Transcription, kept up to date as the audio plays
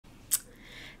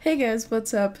Hey guys,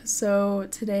 what's up? So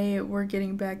today we're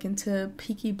getting back into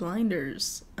Peaky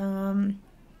Blinders.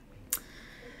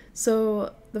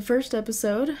 So the first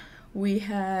episode we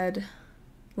had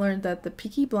learned that the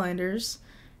Peaky Blinders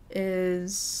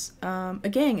is a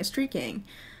gang, a street gang.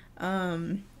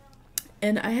 And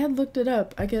I had looked it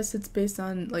up. I guess it's based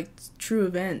on like true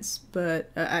events, but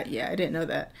I didn't know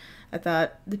that. I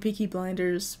thought the Peaky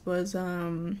Blinders was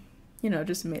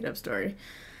just a made up story.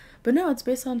 But no, it's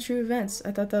based on true events.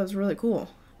 I thought that was really cool.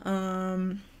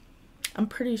 I'm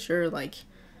pretty sure like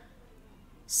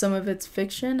some of it's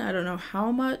fiction. I don't know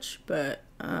how much, but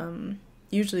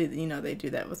usually they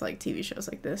do that with like TV shows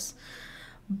like this.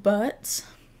 But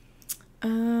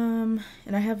and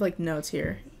I have like notes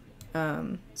here,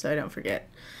 so I don't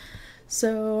forget.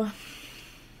 So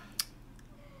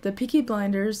the Peaky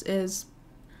Blinders is,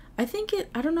 I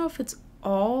don't know if it's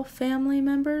all family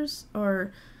members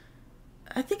or.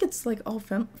 I think it's like all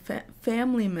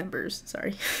family members,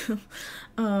 sorry.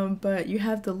 But you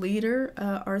have the leader,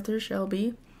 Arthur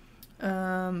Shelby.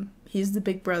 He's the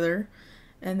big brother.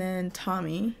 And then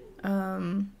Tommy.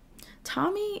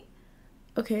 Tommy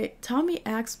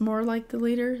acts more like the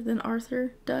leader than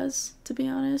Arthur does, to be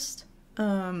honest.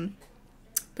 But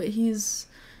he's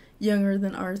younger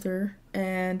than Arthur,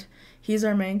 and he's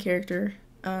our main character.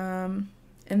 And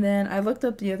then I looked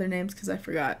up the other names because I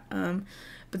forgot.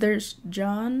 But there's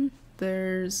John,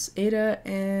 there's Ada,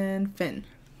 and Finn.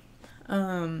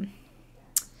 And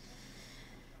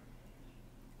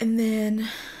then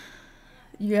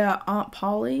you got Aunt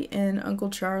Polly and Uncle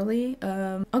Charlie.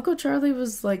 Uncle Charlie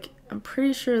was like, I'm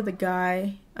pretty sure the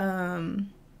guy, that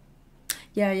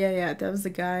was the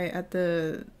guy at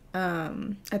the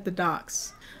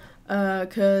docks.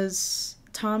 'Cause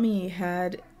Tommy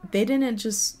they didn't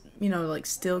just, like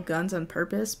steal guns on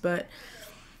purpose, but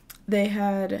they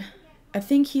had, I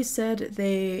think he said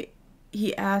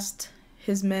he asked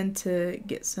his men to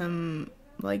get some,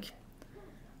 like,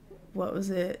 what was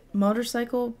it,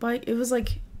 motorcycle, bike, it was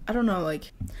like, I don't know, it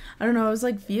was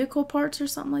like vehicle parts or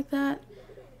something like that.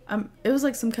 It was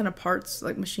like some kind of parts,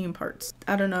 like machine parts.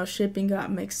 I don't know, shipping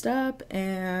got mixed up,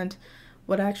 and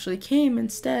what actually came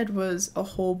instead was a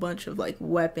whole bunch of like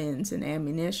weapons and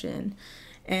ammunition,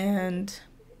 and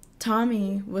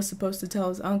Tommy was supposed to tell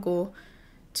his uncle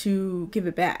to give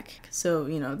it back so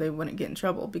they wouldn't get in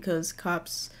trouble because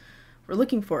cops were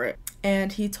looking for it.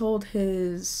 And he told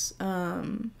his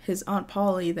Aunt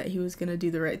Polly that he was gonna do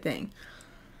the right thing.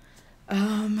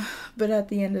 But at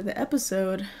the end of the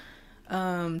episode,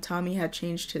 Tommy had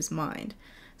changed his mind,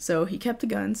 so he kept the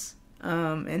guns.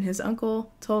 And his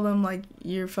uncle told him, like,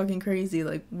 you're fucking crazy,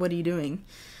 like, what are you doing?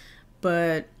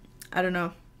 But I don't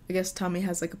know, I guess Tommy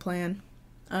has like a plan.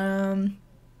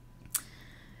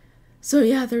 So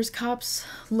yeah, there's cops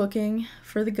looking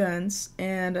for the guns,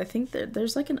 and I think that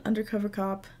there's like an undercover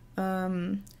cop.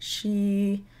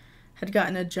 She had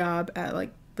gotten a job at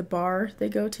like the bar they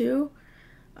go to.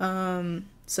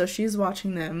 So she's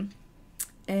watching them,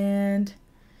 and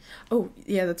oh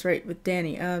yeah, that's right, with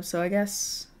Danny. So I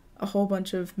guess a whole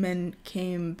bunch of men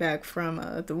came back from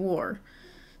the war.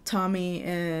 Tommy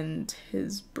and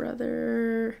his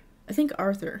brother, I think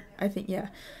Arthur, yeah.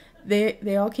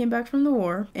 They all came back from the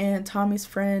war, and Tommy's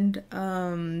friend,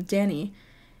 Danny,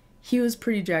 he was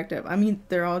pretty jacked up. I mean,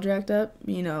 they're all jacked up,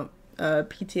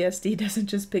 PTSD doesn't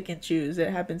just pick and choose, it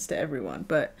happens to everyone,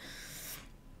 but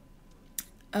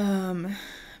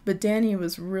Danny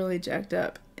was really jacked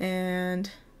up,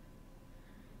 and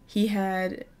he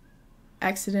had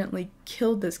accidentally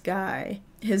killed this guy.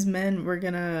 His men were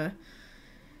gonna,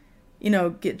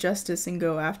 get justice and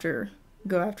go after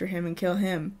him and kill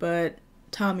him, but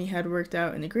Tommy had worked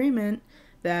out an agreement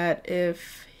that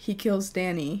if he kills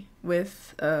Danny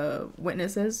with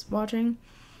witnesses watching,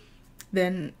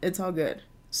 then it's all good.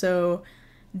 So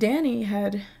Tommy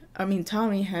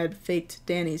had faked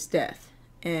Danny's death,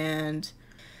 and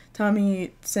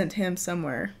Tommy sent him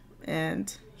somewhere,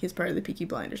 and he's part of the Peaky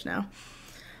Blinders now.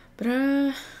 But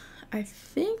I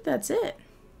think that's it.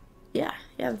 Yeah,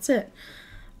 that's it.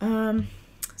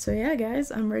 So yeah,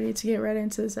 guys, I'm ready to get right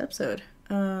into this episode.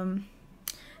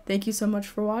 Thank you so much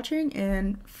for watching,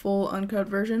 and full uncut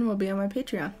version will be on my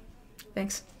Patreon.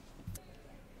 Thanks.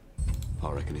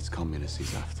 I reckon it's communists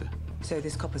he's after. So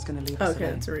this copper's gonna leave us Okay,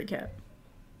 alone. that's a recap.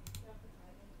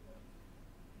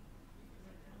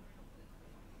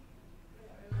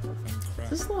 Is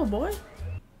this little boy?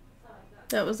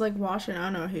 That was like watching, I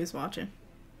don't know who he's watching.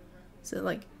 Is it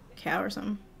like a cow or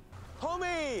something?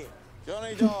 Homie!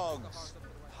 Johnny Dogs!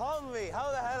 Homie,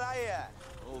 how the hell are ya?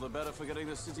 All the better for getting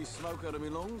the city smoke out of me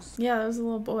lungs. Yeah, that was a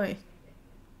little boy.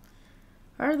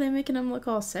 Why are they making him look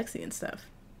all sexy and stuff?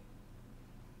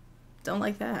 Don't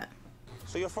like that.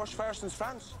 So your first fare since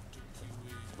France?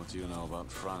 What do you know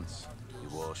about France, you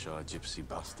Warsaw gypsy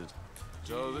bastard?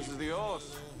 So this is the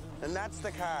horse. And that's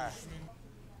the car.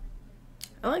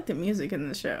 I like the music in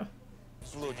the show.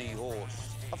 Bloody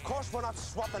horse. Of course we're not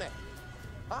swapping it.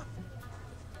 Huh?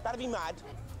 That'd be mad.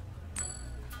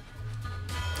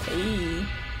 Hey.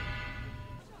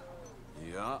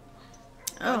 Yeah.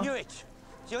 I Oh. knew it.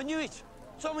 You knew it.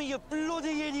 Some of you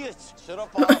bloody idiots. Shut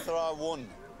up, Arthur. I won.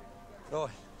 Right.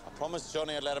 I promised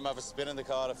Johnny I'd let him have a spin in the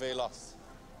car if he lost.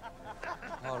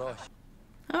 All right.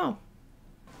 Oh.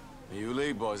 You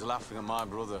league boys laughing at my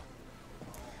brother.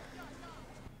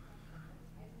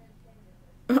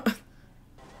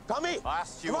 Tommy! I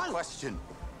asked you come a on. question.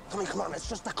 Tommy, come on, it's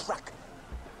just a crack.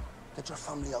 Get your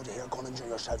family out of here, go and enjoy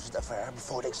yourselves at the fair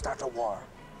before they start a war.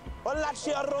 Well, that's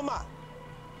your Roma.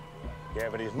 Yeah,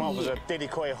 but his mom was a diddy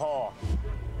quay whore.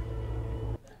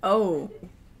 Oh.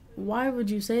 Why would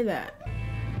you say that?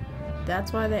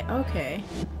 That's why they... Okay.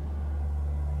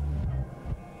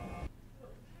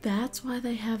 That's why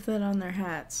they have that on their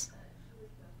hats.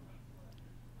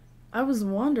 I was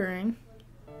wondering.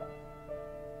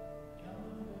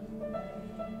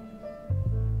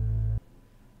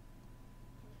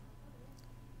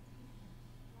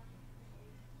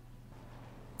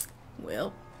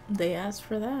 Well, they asked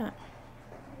for that.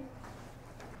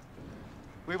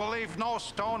 We will leave no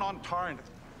stone unturned.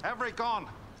 Every gun,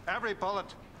 every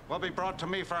bullet will be brought to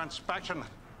me for inspection.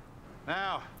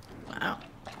 Now, Wow.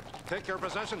 take your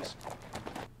positions.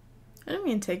 I didn't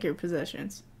mean take your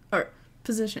possessions. Or,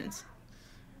 positions.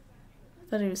 I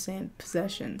thought he was saying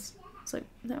possessions. It's like,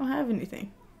 they don't have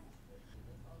anything.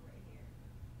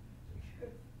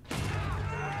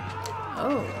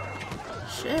 Oh.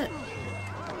 Shit.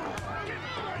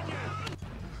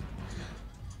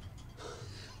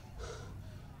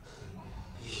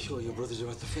 You sure your brothers are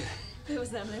at the fair? If it was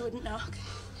them, they wouldn't knock.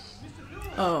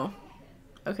 Oh.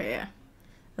 Okay, yeah.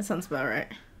 That sounds about right.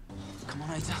 Come on,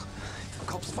 Ada. If the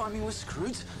cops find me, we're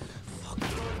screwed. Fuck.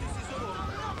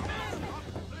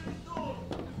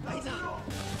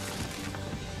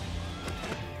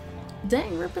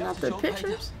 Dang, ripping up their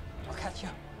pictures? I'll catch you.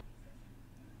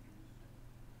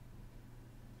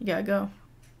 You gotta go.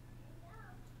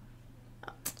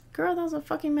 Girl, that was a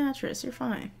fucking mattress. You're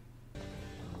fine.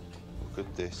 Look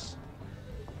at this.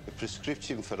 A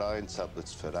prescription for iron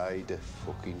tablets for Ida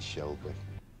fucking Shelby.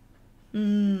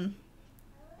 Mmm.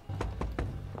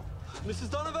 Mrs.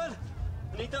 Donovan,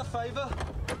 I need that favour.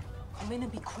 Come in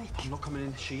and be quick. I'm not coming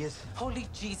in. She is. Holy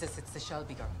Jesus, it's the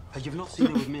Shelby girl. Hey, you've not seen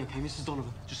her with me, okay, Mrs.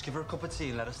 Donovan? Just give her a cup of tea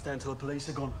and let her stay until the police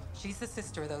are gone. She's the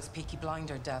sister of those Peaky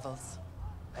Blinder devils.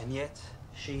 And yet,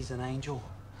 she's an angel.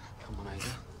 Come on,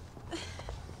 Ada.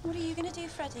 What are you gonna do,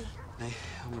 Freddie? Hey,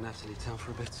 I'm gonna have to leave town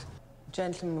for a bit.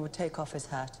 Gentleman would take off his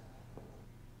hat.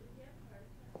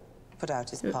 Put out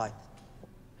his pipe.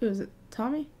 Who is it?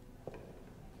 Tommy?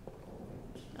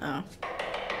 Oh.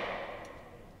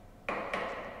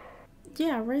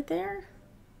 Yeah, right there?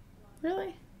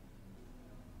 Really?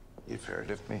 You've heard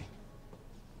of me.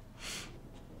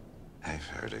 I've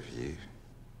heard of you.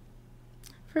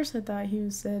 First I thought he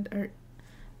said,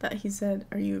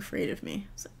 are you afraid of me?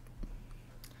 I was like,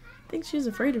 think she's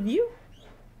afraid of you?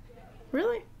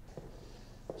 Really?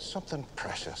 Something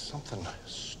precious, something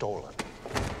stolen.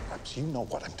 Perhaps you know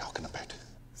what I'm talking about.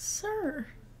 Sir.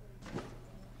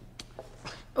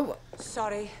 Oh.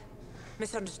 Sorry.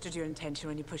 Misunderstood your intention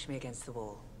when you pushed me against the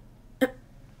wall.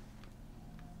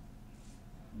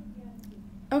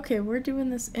 Okay, we're doing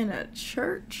this in a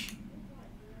church.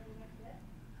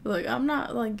 Look, I'm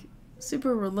not like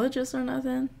super religious or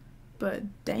nothing, but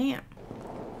damn.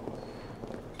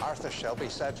 Arthur Shelby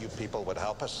said you people would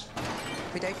help us,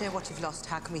 We don't know what you've lost.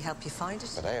 How can we help you find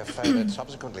it? but I have found out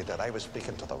subsequently that I was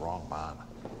speaking to the wrong man.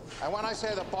 And when I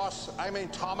say the boss, I mean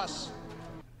Thomas.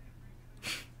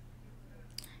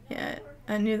 Yeah,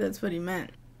 I knew that's what he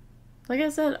meant. Like I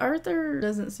said, Arthur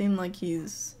doesn't seem like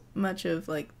he's much of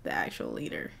like the actual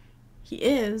leader. He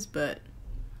is, but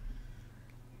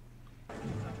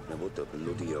Now what the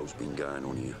bloody hell's been going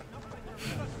on here?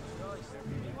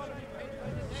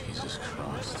 Jesus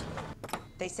Christ.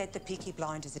 They said the Peaky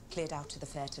Blinders had cleared out to the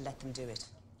fair to let them do it.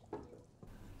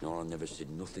 No, I never said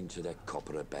nothing to that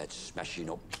copper about smashing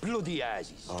up bloody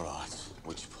houses. All right.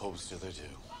 Which pubs do they do?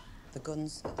 The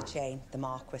guns, the chain, the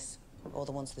Marquis, all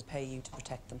the ones that pay you to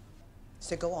protect them.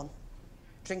 So go on,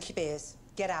 drink your beers,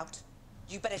 get out.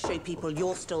 You better show people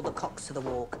you're still the cocks of the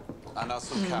walk. And add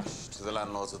some cash to the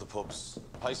landlords of the pubs.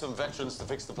 Pay some veterans to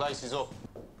fix the places up.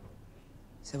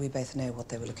 So we both know what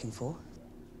they were looking for.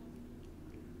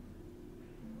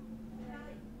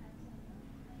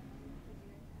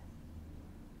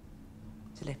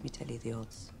 So let me tell you the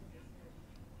odds.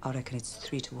 I reckon it's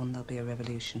 3 to 1 there'll be a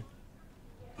revolution.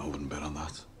 I wouldn't bet on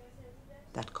that.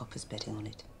 That copper's betting on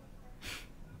it.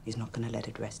 He's not going to let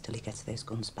it rest till he gets those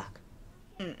guns back.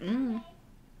 Did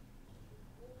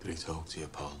he talk to you,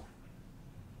 Paul?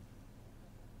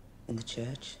 In the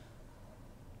church.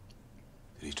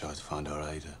 Did he try to find our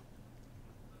Ada?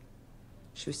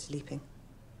 She was sleeping.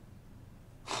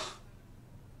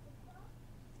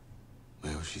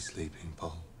 Where was she sleeping,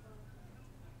 Paul?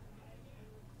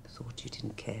 Thought you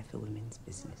didn't care for women's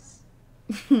business.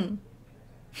 He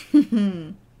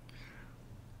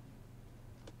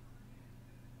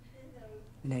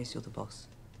knows you're the boss.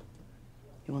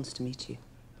 He wants to meet you.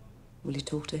 Will you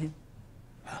talk to him?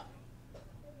 Yeah.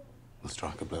 We'll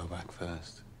strike a blow back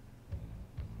first.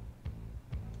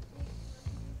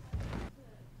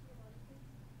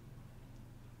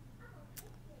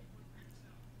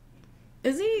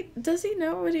 Does he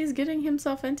know what he's getting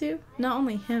himself into? Not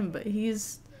only him, but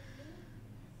he's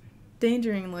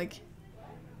endangering, like,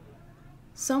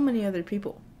 so many other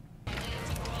people.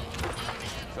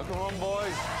 So come on,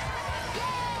 boys.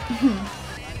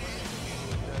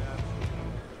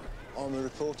 I'm a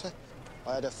reporter.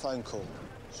 I had a phone call.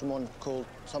 Someone called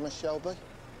Thomas Shelby.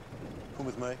 Come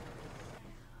with me.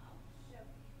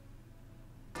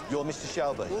 You're Mr.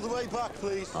 Shelby. All the way back,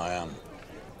 please. I am.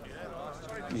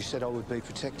 You said I would be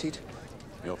protected.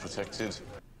 You're protected.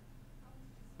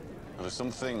 There are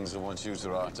some things I want you to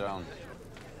write down.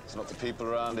 It's not the people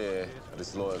around here that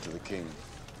is loyal to the king.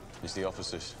 It's the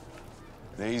opposite.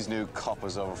 These new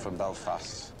coppers over from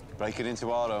Belfast, breaking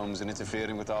into our homes and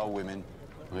interfering with our women.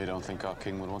 We don't think our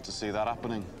king would want to see that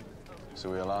happening. So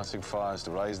we are lighting fires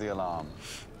to raise the alarm.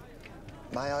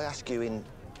 May I ask you, in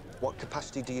what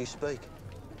capacity do you speak?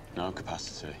 No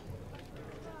capacity.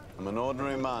 I'm an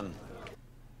ordinary man.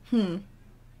 I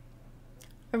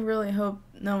really hope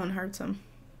no one hurts him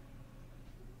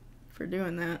for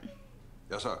doing that.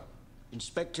 Yes, sir.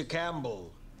 Inspector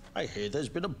Campbell, I hear there's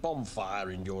been a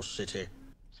bonfire in your city.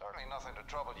 Certainly nothing to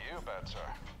trouble you about, sir.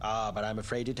 Ah, but I'm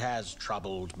afraid it has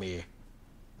troubled me.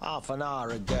 Half an hour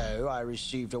ago, I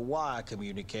received a wire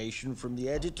communication from the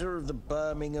editor of the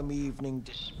Birmingham Evening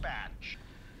Dispatch.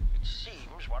 It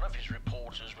seems one of his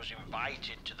reporters was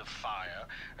invited to the fire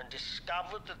and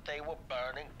discovered that they were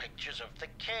burning pictures of the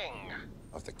king.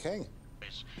 Of the king?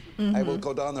 I will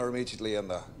go down there immediately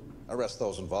and arrest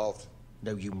those involved.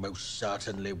 No, you most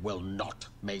certainly will not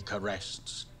make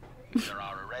arrests. If there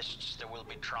are arrests, there will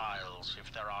be trials.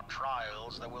 If there are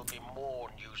trials, there will be more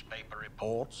newspaper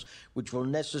reports, which will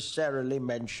necessarily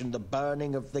mention the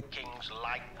burning of the king's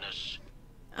likeness.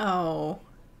 Oh.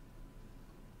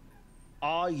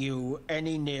 Are you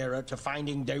any nearer to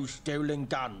finding those stolen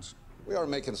guns? We are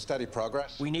making steady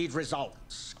progress. We need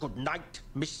results. Good night,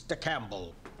 Mr.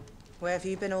 Campbell. Where have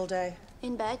you been all day?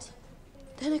 In bed.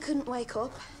 Then I couldn't wake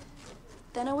up.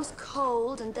 Then I was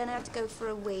cold, and then I had to go for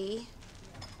a wee.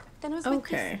 Then I was with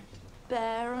this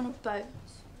bear on a boat.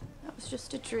 That was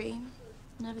just a dream.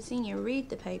 Never seen you read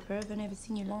the paper. I've never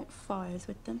seen you light fires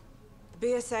with them. The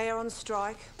BSA are on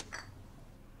strike.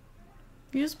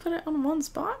 You just put it on one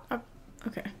spot?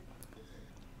 Okay.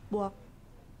 What?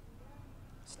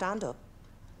 Stand up.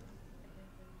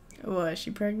 What, is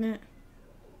she pregnant?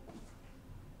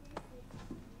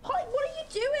 Hi, what are you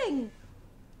doing?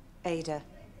 Ada.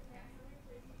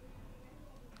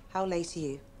 How late are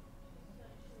you?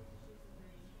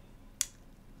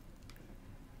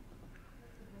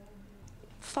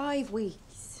 Five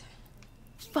weeks.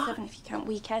 7 if you count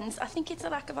weekends. I think it's a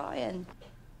lack of iron.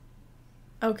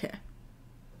 Okay.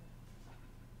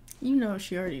 You know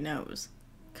she already knows.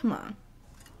 Come on.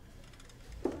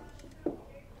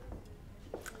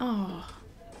 Oh.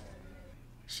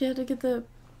 She had to get the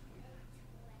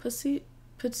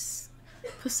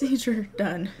procedure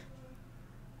done.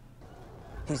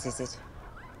 Whose is it?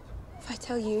 If I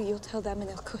tell you, you'll tell them and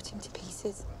they'll cut him to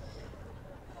pieces.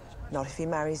 Not if he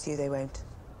marries you, they won't.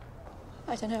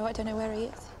 I don't know where he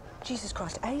is. Jesus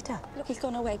Christ, Ada. Look, he's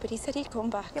gone away, but he said he'd come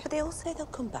back. Yeah, but they all say they'll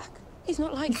come back. He's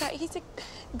not like that. He's a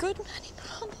good man, he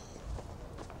promised.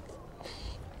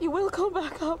 He will come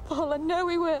back up, Paul. I know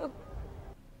he will.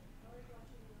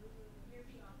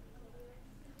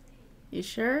 You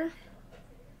sure?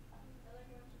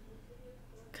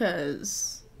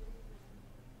 'Cause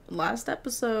last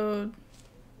episode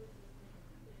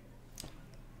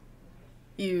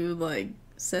you like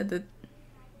said that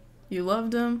you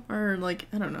loved him, or like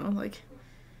I don't know, like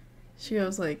she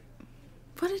goes like,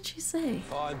 what did she say?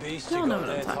 Fine beast, Y'all you know got what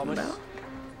I'm there, talking Thomas. about.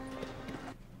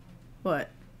 What?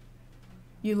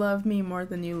 You love me more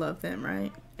than you love them,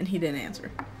 right? And he didn't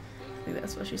answer. I think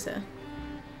that's what she said.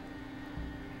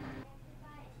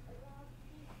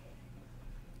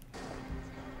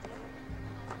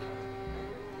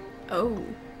 Oh.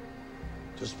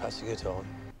 Just passing it on.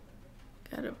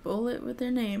 Got a bullet with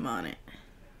their name on it.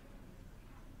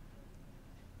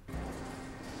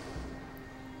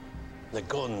 The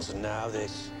guns and now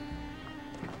this.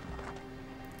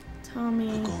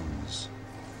 Tommy. The guns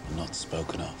are not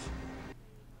spoken of.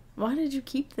 Why did you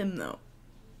keep them though?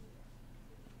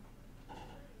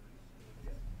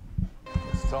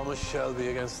 It's Thomas Shelby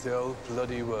against the old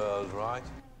bloody world, right?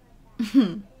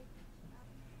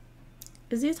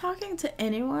 Is he talking to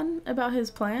anyone about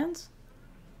his plans?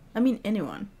 I mean,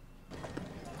 anyone.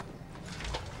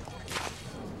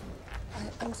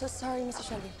 I'm so sorry, Mr.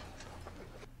 Shelby.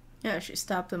 Yeah, she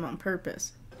stopped him on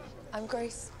purpose. I'm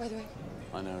Grace, by the way.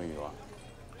 I know who you are.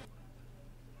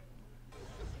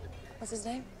 What's his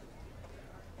name?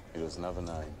 He doesn't have a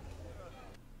name.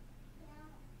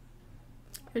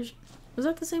 Was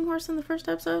that the same horse in the first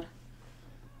episode?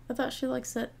 I thought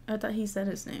I thought he said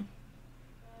his name.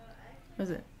 Was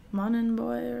it Monin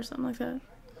Boy or something like that?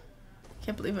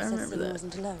 Can't believe I remember that.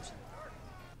 Wasn't allowed.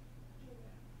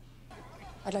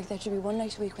 I'd like there to be one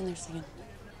night a week when they're singing.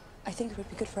 I think it would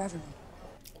be good for everyone.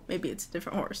 Maybe it's a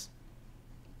different horse.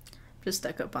 Just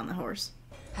stuck up on the horse.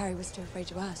 Harry was too afraid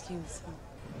to ask you, so...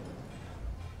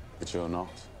 But you're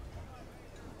not.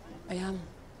 I am.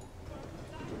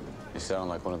 You sound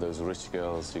like one of those rich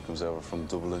girls who comes over from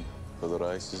Dublin for the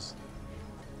races.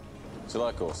 Do you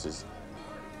like horses?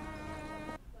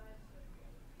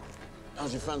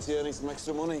 How'd you fancy earning some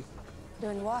extra money?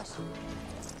 Doing what?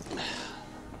 Do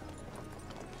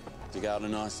you get out a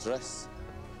nice dress?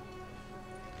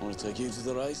 I want to take you to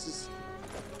the races.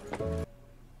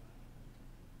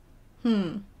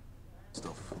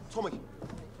 Stuff. Tommy,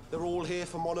 they're all here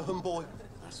for Monaghan, boy.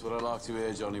 That's what I like to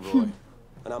hear, Johnny boy.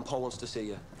 And Aunt Paul wants to see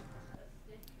you.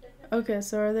 Okay,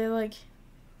 so are they like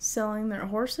selling their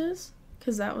horses?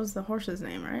 Because that was the horse's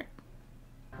name, right?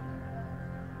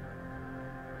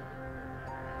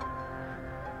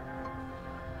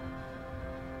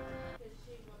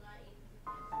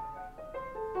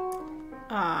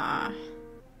 Ah.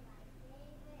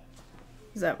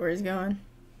 Is that where he's going?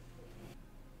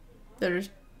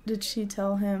 Did she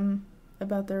tell him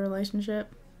about their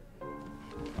relationship?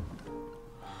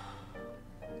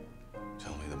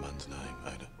 Tell me the man's name,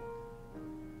 Ada.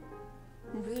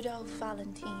 Rudolph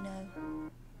Valentino.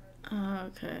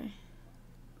 Okay.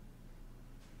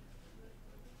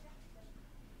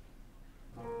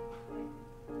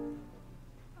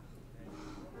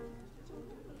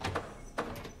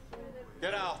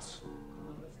 Get out!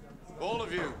 All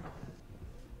of you!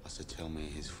 I said tell me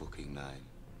his fucking name.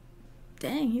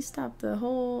 Dang, he stopped the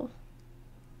whole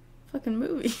fucking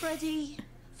movie. Freddie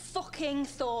fucking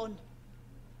Thorne.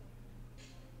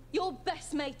 Your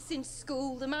best mate since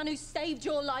school, the man who saved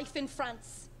your life in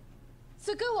France.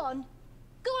 So go on,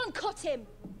 cut him.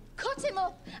 Cut him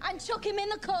up and chuck him in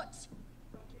the cut.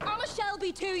 I'm a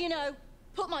Shelby too, you know.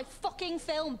 Put my fucking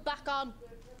film back on.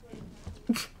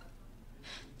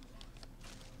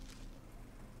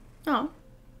 Oh.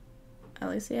 At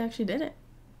least he actually did it.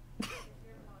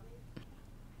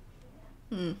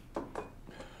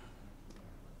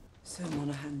 So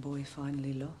Monaghan boy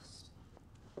finally lost?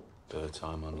 Third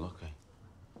time unlucky.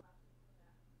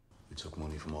 We took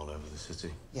money from all over the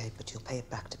city. Yeah, but you'll pay it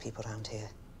back to people around here.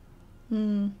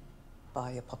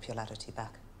 Buy your popularity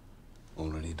back.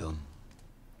 Already done.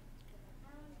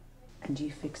 And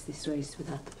you fixed this race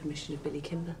without the permission of Billy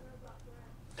Kimber?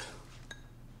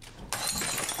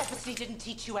 Obviously didn't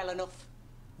teach you well enough.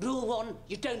 Rule 1,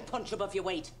 you don't punch above your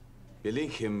weight. Billy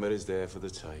Kimber is there for the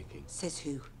taking. Says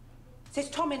who? Says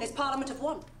Tom in his Parliament of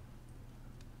One.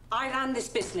 I ran this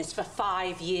business for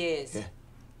 5 years. Yeah.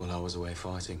 Well, I was away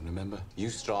fighting, remember? You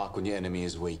strike when your enemy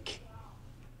is weak.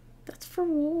 That's for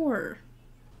war.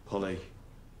 Polly.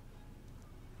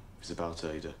 It's about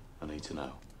Ada. I need to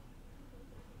know.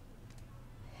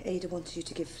 Ada wants you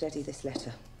to give Freddie this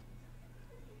letter.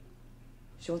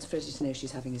 She wants Freddie to know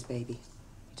she's having his baby.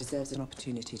 He deserves an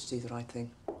opportunity to do the right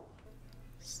thing.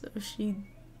 So she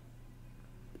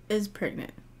is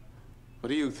pregnant. What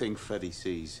do you think Freddie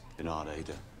sees in our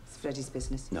Ada? It's Freddie's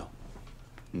business. No.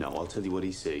 No, I'll tell you what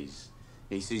he sees.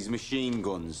 He sees machine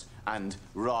guns and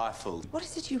rifles. What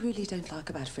is it you really don't like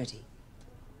about Freddie?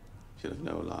 She'll have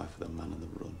no life for the man on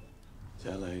the run.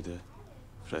 Tell Ada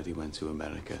Freddie went to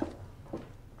America.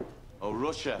 Oh,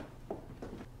 Russia.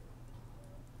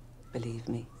 Believe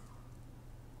me.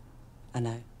 I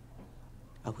know.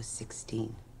 I was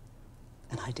 16.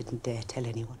 And I didn't dare tell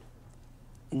anyone.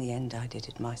 In the end, I did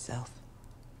it myself.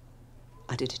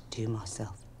 I did it to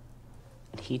myself.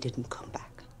 And he didn't come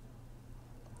back.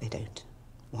 They don't.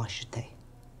 Why should they?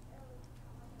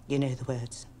 You know the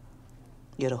words.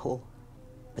 You're a whore.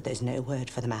 But there's no word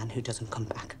for the man who doesn't come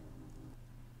back.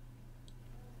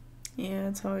 Yeah,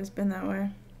 it's always been that way.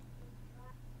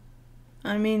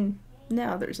 I mean,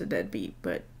 now there's a deadbeat,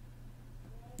 but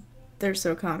they're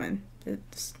so common.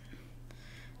 It's...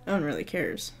 no one really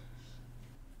cares.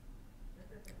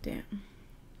 Damn.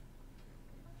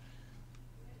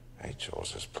 I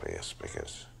chose this place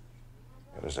because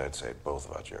it is outside both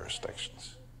of our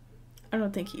jurisdictions. I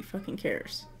don't think he fucking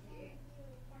cares.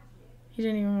 He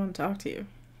didn't even want to talk to you.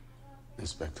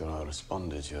 Inspector, I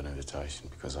responded to your invitation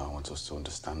because I want us to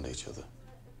understand each other.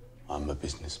 I'm a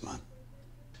businessman.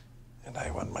 And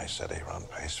I want my city run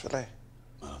peacefully.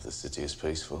 Well, if the city is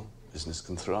peaceful, business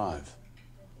can thrive.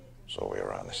 So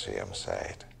we're on the same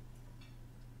side.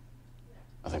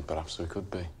 I think perhaps we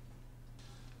could be.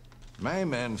 My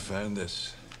men found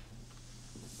this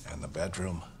in the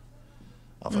bedroom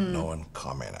of a known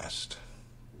communist.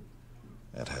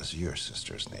 It has your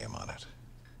sister's name on it.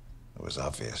 It was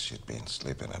obvious she'd been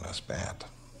sleeping in his bed.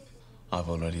 I've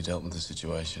already dealt with the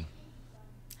situation.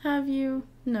 Have you?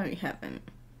 No, you haven't.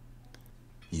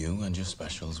 You and your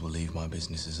specials will leave my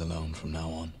businesses alone from now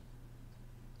on.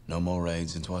 No more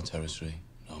raids into our territory,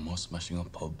 no more smashing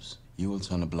up pubs. You will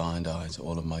turn a blind eye to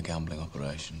all of my gambling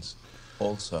operations.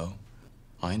 Also,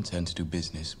 I intend to do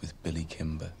business with Billy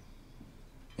Kimber.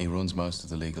 He runs most of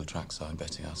the legal trackside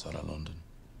betting outside of London.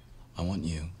 I want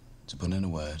you to put in a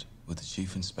word with the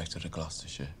Chief Inspector of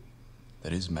Gloucestershire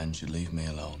that his men should leave me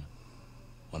alone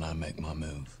when I make my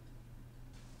move.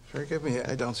 Forgive me,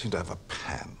 I don't seem to have a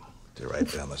pen to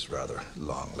write down this rather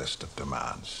long list of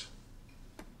demands.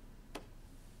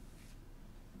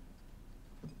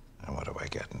 And what do I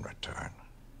get in return?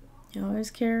 You always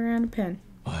carry around a pen.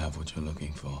 I have what you're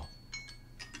looking for.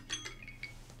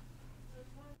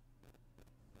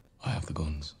 I have the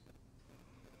guns.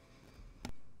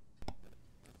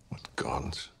 What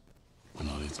guns? We're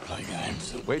not here to play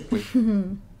games. Wait.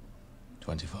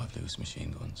 25 loose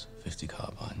machine guns, 50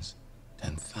 carbines,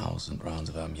 10,000 rounds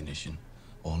of ammunition,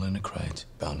 all in a crate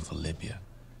bound for Libya.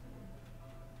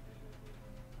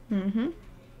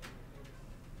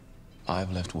 I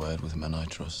have left word with men I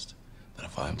trust that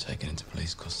if I am taken into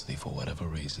police custody for whatever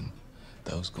reason,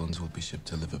 those guns will be shipped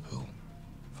to Liverpool.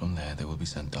 From there, they will be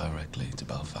sent directly to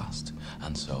Belfast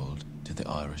and sold to the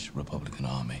Irish Republican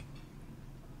Army.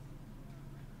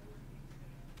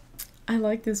 I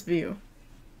like this view.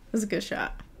 This is a good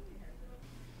shot.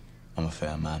 I'm a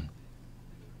fair man.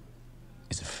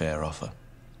 It's a fair offer.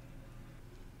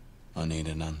 I need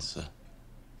an answer.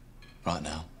 Right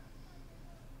now.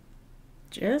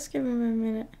 Just give him a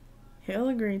minute. He'll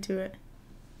agree to it.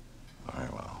 Very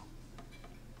well.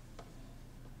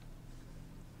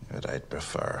 But I'd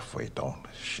prefer if we don't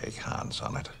shake hands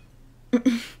on it.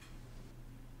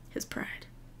 His pride.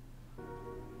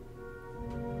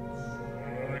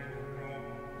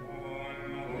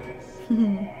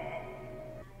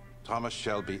 Thomas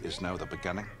Shelby is now the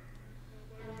beginning,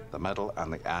 the middle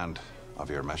and the end of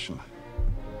your mission.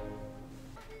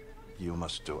 You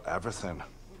must do everything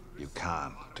you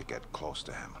can to get close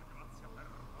to him.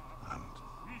 And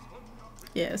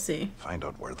yeah, see. Find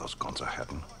out where those guns are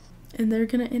heading. And they're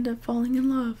gonna end up falling in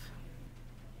love.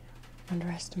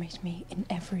 Underestimate me in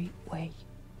every way.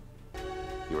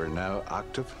 You are now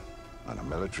active on a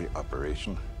military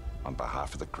operation on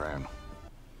behalf of the Crown.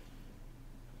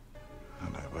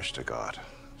 And I wish to God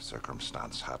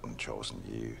circumstance hadn't chosen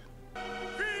you.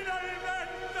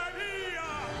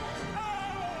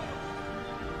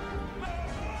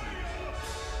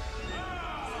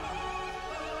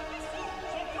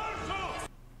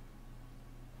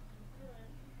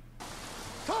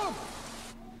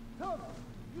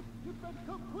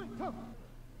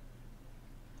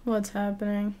 What's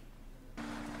happening?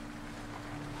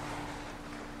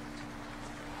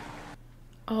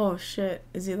 Oh shit,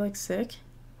 is he like sick?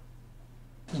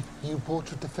 You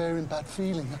portrait the fair in bad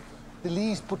feeling. The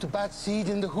leaves put a bad seed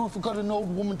in the hoof and got an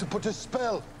old woman to put a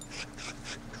spell.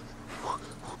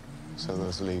 So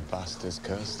those Lee bastards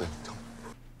cursed him.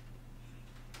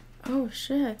 Oh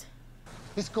shit.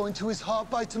 It's going to his heart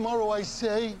by tomorrow, I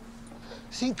say.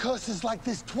 Seen curses like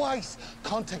this twice.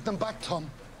 Can't take them back, Tom.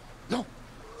 No.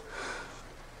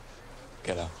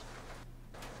 Get out.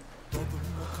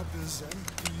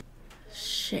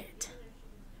 Shit.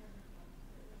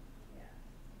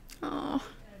 Oh.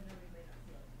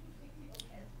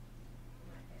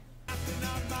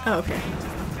 Oh, okay.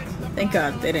 Thank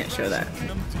God they didn't show that.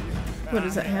 What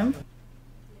is that, him?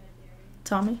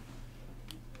 Tommy?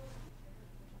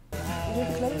 You're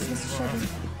close, Mr.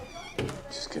 Shelby.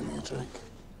 Just give me a drink.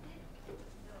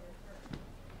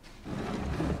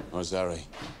 Where's Harry?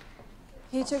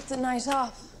 He took the night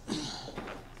off.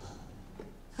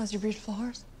 How's your beautiful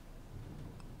horse?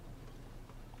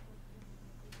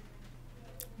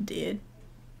 Dead.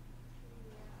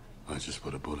 I just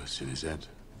put a bullet in his head.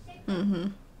 Mm-hmm.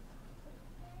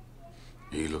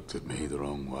 He looked at me the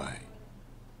wrong way.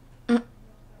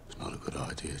 It's not a good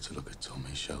idea to look at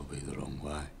Tommy Shelby the wrong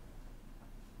way.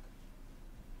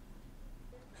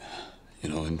 You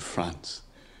know, in France,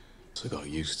 I got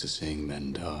used to seeing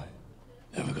men die.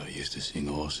 Never got used to seeing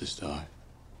horses die.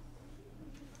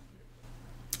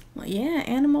 Well, yeah,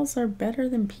 animals are better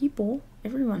than people.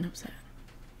 Everyone knows that.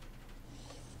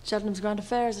 Cheltenham's Grand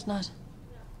Affair, is it not?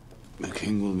 The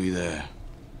king will be there.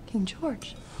 King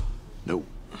George. Nope.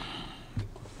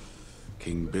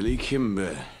 King Billy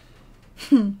Kimber.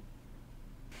 What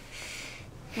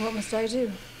must I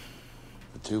do?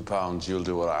 For £2, you'll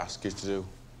do what I ask you to do.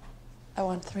 I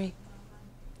want 3.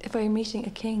 If I am meeting a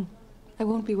king, I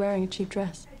won't be wearing a cheap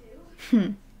dress.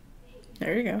 There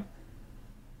you go.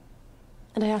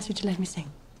 And I ask you to let me sing.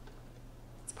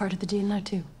 It's part of the deal now,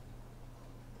 too.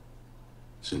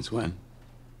 Since when?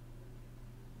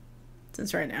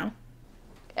 Since right now.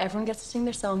 Everyone gets to sing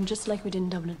their song just like we did in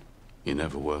Dublin. You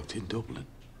never worked in Dublin.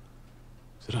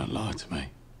 So don't lie to me.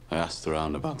 I asked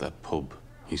around about that pub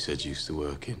you said you used to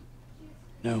work in.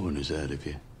 No one has heard of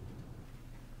you.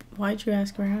 Why'd you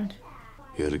ask around?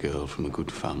 You're a girl from a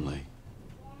good family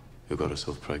who got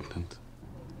herself pregnant.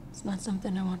 It's not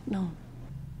something I want known.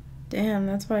 Damn,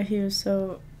 that's why he was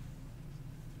so...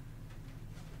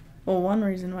 Well, one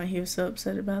reason why he was so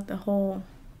upset about the whole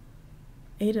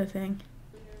Ada thing.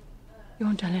 You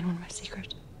won't tell anyone my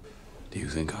secret. Do you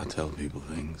think I tell people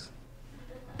things?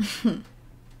 You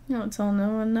don't tell no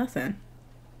one nothing.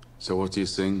 So what do you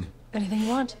sing? Anything you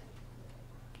want.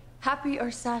 Happy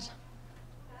or sad?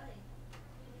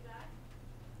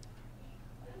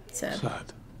 Sad.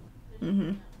 Sad.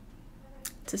 Mm-hmm.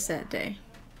 It's a sad day.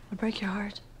 I'll break your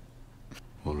heart.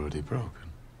 Already broken.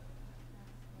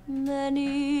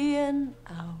 Many an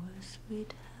hour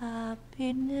sweet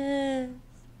happiness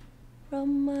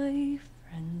from my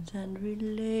friends and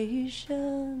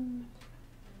relations.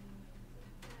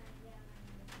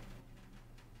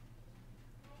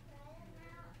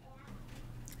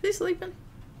 Is he sleeping?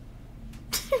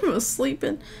 He was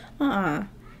sleeping. Over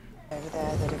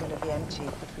there that are going to be empty,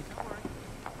 but we...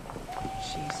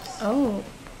 Jesus. Oh.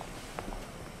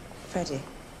 Freddie.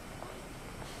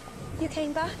 You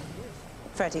came back?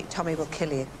 Freddie, Tommy will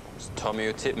kill you. It's Tommy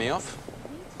who tipped me off.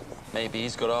 Maybe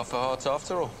he's got half a heart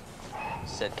after all.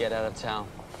 Said get out of town.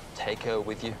 Take her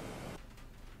with you.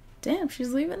 Damn,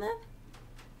 she's leaving then?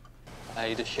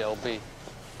 Ada Shelby.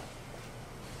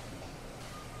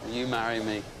 Will you marry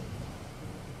me?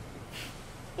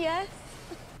 Yes.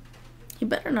 He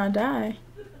better not die.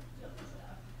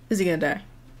 Is he gonna die?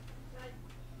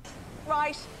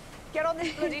 Right, get on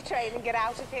this bloody train and get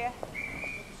out of here.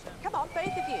 Come on, both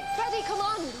of you. Freddie, come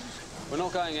on. We're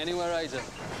not going anywhere, Ada.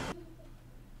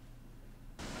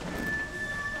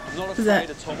 I'm not Is that-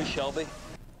 afraid of Tommy Shelby.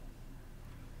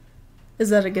 Is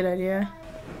that a good idea?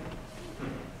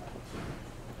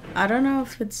 I don't know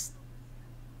if it's...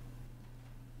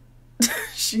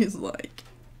 She's like...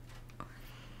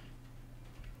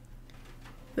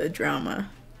 The drama.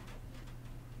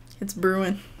 It's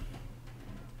brewing.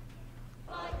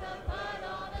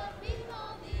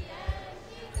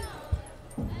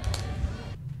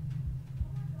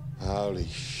 Holy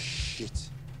shit.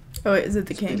 Oh wait, is it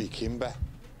the It's king? Billy Kimber.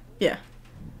 Yeah.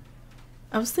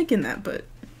 I was thinking that, but...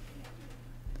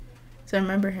 So I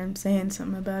remember him saying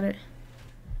something about it.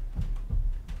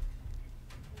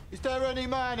 Is there any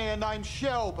man here named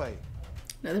Shelby?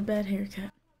 Another bad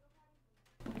haircut.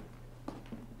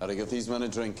 Gotta give these men a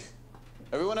drink.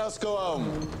 Everyone else go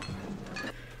home.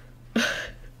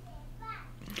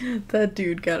 That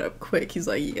dude got up quick. He's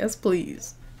like, yes,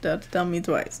 please. Don't have to tell me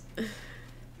twice.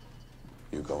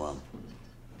 You go home.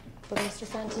 But Mr.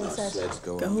 Fenton said... Let's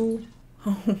go Go home.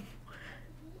 home.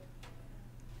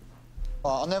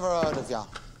 I never heard of you.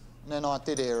 And then I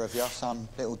did hear of you, some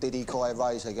little diddy coy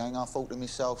razor gang. I thought to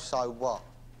myself, so what?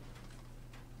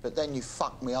 But then you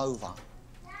fucked me over.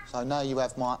 So now you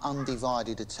have my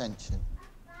undivided attention.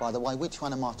 By the way, which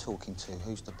one am I talking to?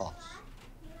 Who's the boss?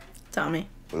 Tommy.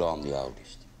 Well, I'm the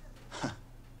oldest.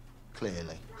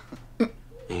 Clearly. Are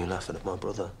you laughing at my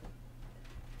brother?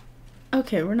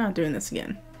 Okay, we're not doing this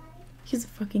again. He's a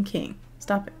fucking king.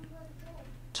 Stop it.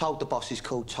 Told the boss he's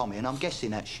called Tommy, and I'm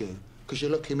guessing that's you. Because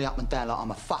you're looking me up and down like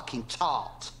I'm a fucking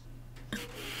tart.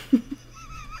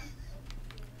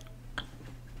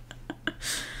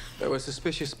 There were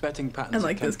suspicious betting patterns I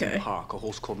like at this Kempton guy. Park, a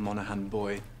horse called Monaghan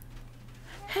Boy.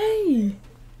 Hey!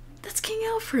 That's King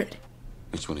Alfred.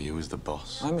 Which one of you is the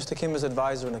boss? I'm Mr. Kimber's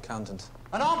advisor and accountant.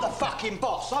 And I'm the fucking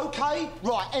boss, okay?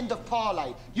 Right, end of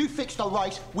parley. You fixed the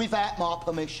race without my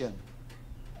permission.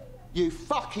 You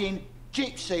fucking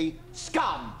gypsy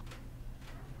scum!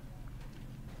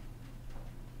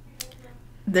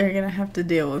 They're gonna have to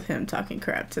deal with him talking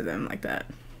crap to them like that.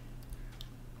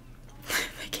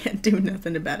 They can't do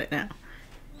nothing about it now.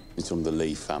 It's from the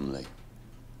Lee family.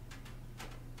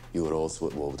 You were also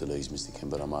at war with the Lees, Mr.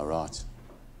 Kimber, am I right?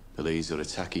 The Lees are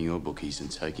attacking your bookies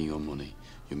and taking your money.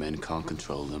 Your men can't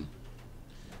control them.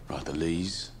 Right, the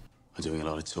Lees are doing a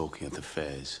lot of talking at the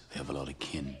fairs. They have a lot of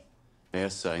kin. They're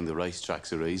saying the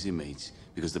racetracks are easy meat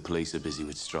because the police are busy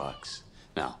with strikes.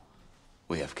 Now,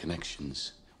 we have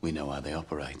connections. We know how they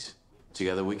operate.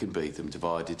 Together we can beat them.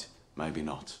 Divided, maybe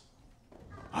not.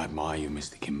 I admire you,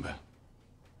 Mr. Kimber.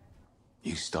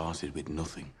 You started with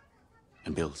nothing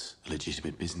and built a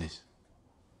legitimate business.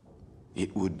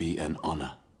 It would be an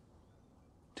honor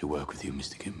to work with you,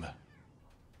 Mr. Kimber.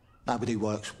 Nobody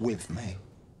works with me.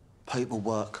 People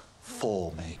work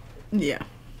for me. Yeah.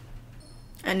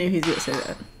 I knew he was gonna say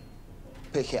that.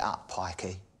 Pick it up,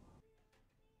 Pikey.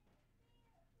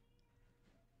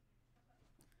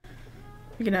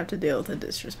 You're gonna have to deal with the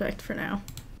disrespect for now.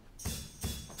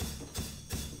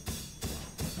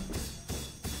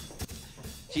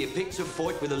 So you picked a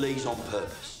fight with the Lees on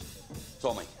purpose.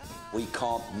 Tommy, we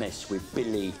can't mess with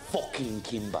Billy fucking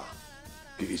Kimber.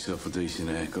 Get yourself a decent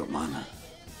haircut, man.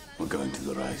 We're going to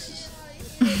the races.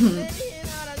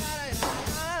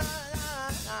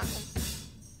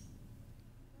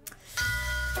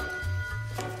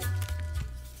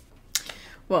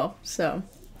 Well, so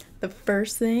the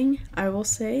first thing I will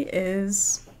say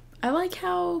is I like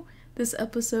how this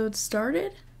episode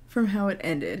started from how it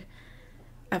ended.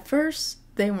 At first,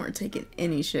 they weren't taking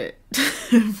any shit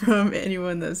from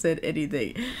anyone that said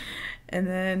anything. And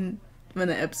then when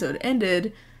the episode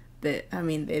ended, they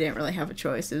didn't really have a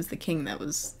choice. It was the king that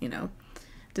was,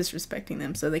 disrespecting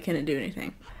them, so they couldn't do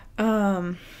anything.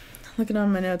 Looking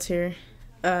on my notes here,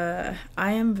 I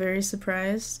am very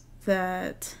surprised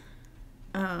that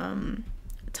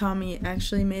Tommy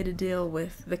actually made a deal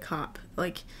with the cop.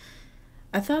 Like,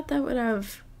 I thought that would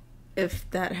have, if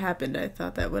that happened, I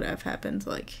thought that would have happened,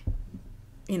 like,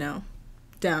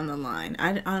 down the line.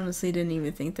 I honestly didn't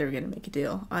even think they were going to make a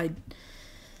deal. I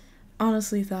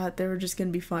honestly thought they were just going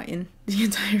to be fighting the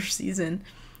entire season.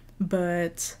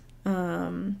 But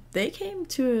they came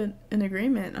to an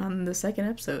agreement on the second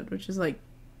episode, which is like,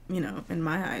 in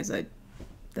my eyes,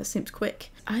 that seems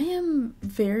quick. I am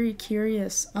very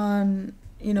curious on,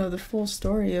 the full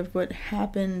story of what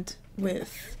happened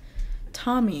with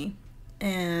Tommy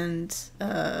and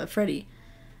Freddie.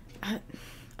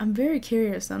 I'm very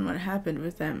curious on what happened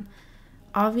with them.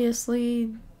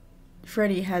 Obviously,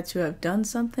 Freddie had to have done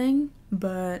something,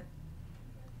 but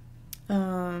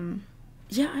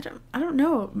yeah, I don't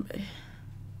know,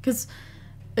 because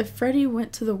if Freddie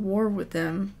went to the war with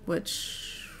them,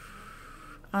 which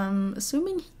I'm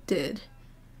assuming he did,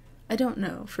 I don't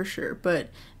know for sure,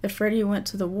 but if Freddie went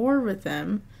to the war with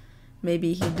them,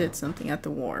 maybe he did something at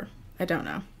the war. I don't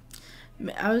know.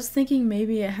 I was thinking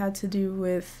maybe it had to do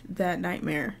with that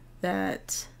nightmare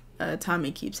that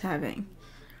Tommy keeps having.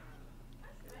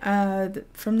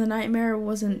 From the nightmare, it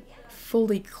wasn't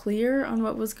fully clear on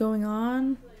what was going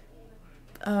on.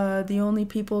 The only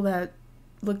people that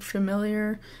looked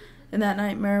familiar in that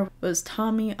nightmare was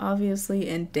Tommy, obviously,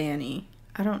 and Danny.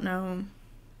 I don't know.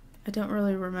 I don't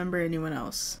really remember anyone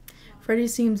else. Freddie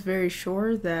seems very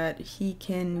sure that he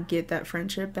can get that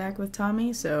friendship back with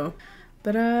Tommy, so...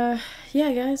 But,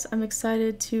 yeah, guys, I'm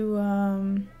excited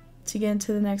to get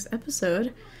into the next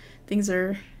episode. Things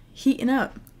are heating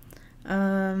up.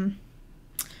 So,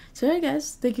 yeah,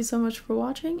 guys, thank you so much for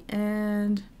watching,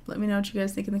 and let me know what you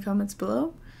guys think in the comments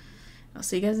below. I'll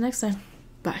see you guys next time.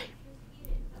 Bye.